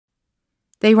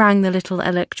They rang the little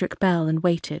electric bell and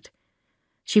waited.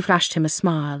 She flashed him a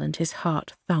smile and his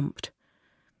heart thumped.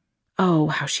 Oh,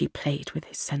 how she played with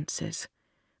his senses,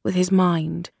 with his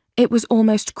mind. It was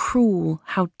almost cruel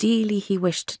how dearly he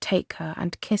wished to take her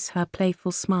and kiss her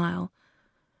playful smile,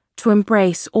 to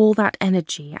embrace all that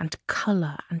energy and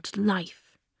colour and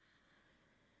life.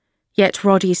 Yet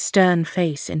Roddy's stern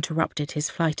face interrupted his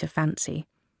flight of fancy.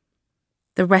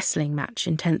 The wrestling match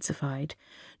intensified.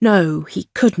 No, he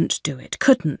couldn't do it,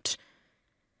 couldn't.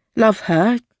 Love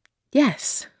her,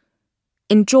 yes.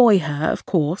 Enjoy her, of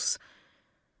course.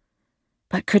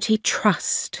 But could he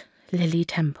trust Lily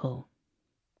Temple?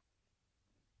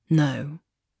 No.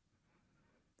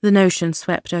 The notion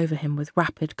swept over him with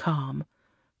rapid calm.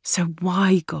 So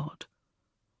why, God?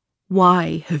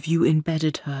 Why have you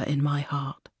embedded her in my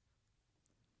heart?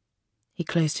 He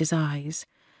closed his eyes,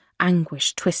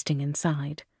 anguish twisting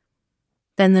inside.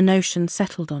 Then the notion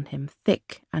settled on him,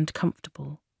 thick and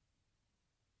comfortable.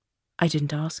 I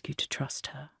didn't ask you to trust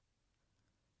her.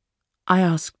 I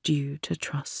asked you to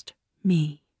trust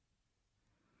me.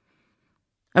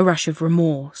 A rush of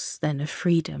remorse, then of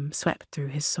freedom, swept through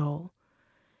his soul.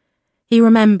 He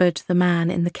remembered the man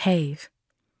in the cave,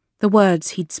 the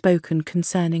words he'd spoken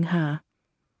concerning her.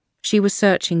 She was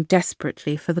searching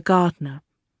desperately for the gardener,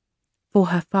 for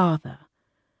her father.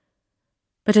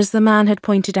 But as the man had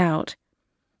pointed out,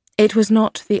 it was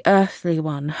not the earthly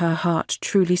one her heart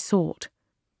truly sought.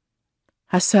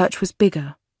 Her search was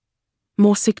bigger,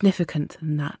 more significant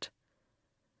than that.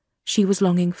 She was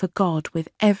longing for God with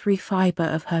every fibre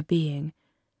of her being,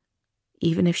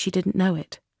 even if she didn't know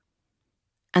it.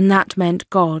 And that meant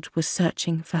God was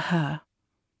searching for her,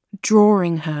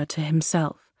 drawing her to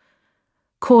himself,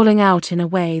 calling out in a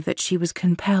way that she was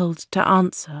compelled to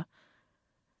answer,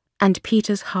 and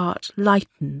Peter's heart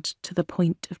lightened to the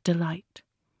point of delight.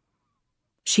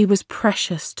 She was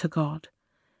precious to God.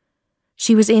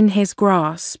 She was in his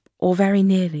grasp, or very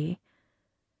nearly,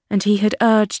 and he had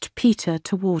urged Peter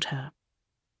toward her.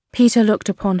 Peter looked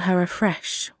upon her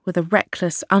afresh with a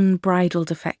reckless, unbridled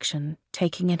affection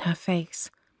taking in her face,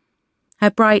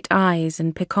 her bright eyes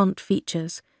and piquant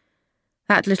features,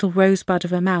 that little rosebud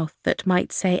of a mouth that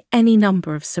might say any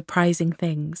number of surprising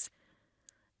things.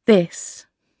 This,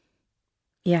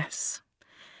 yes,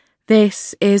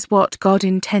 this is what God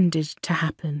intended to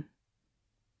happen.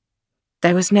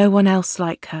 There was no one else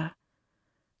like her,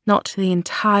 not the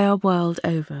entire world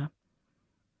over.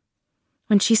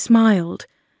 When she smiled,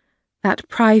 that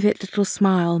private little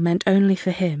smile meant only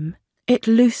for him. It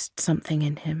loosed something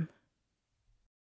in him,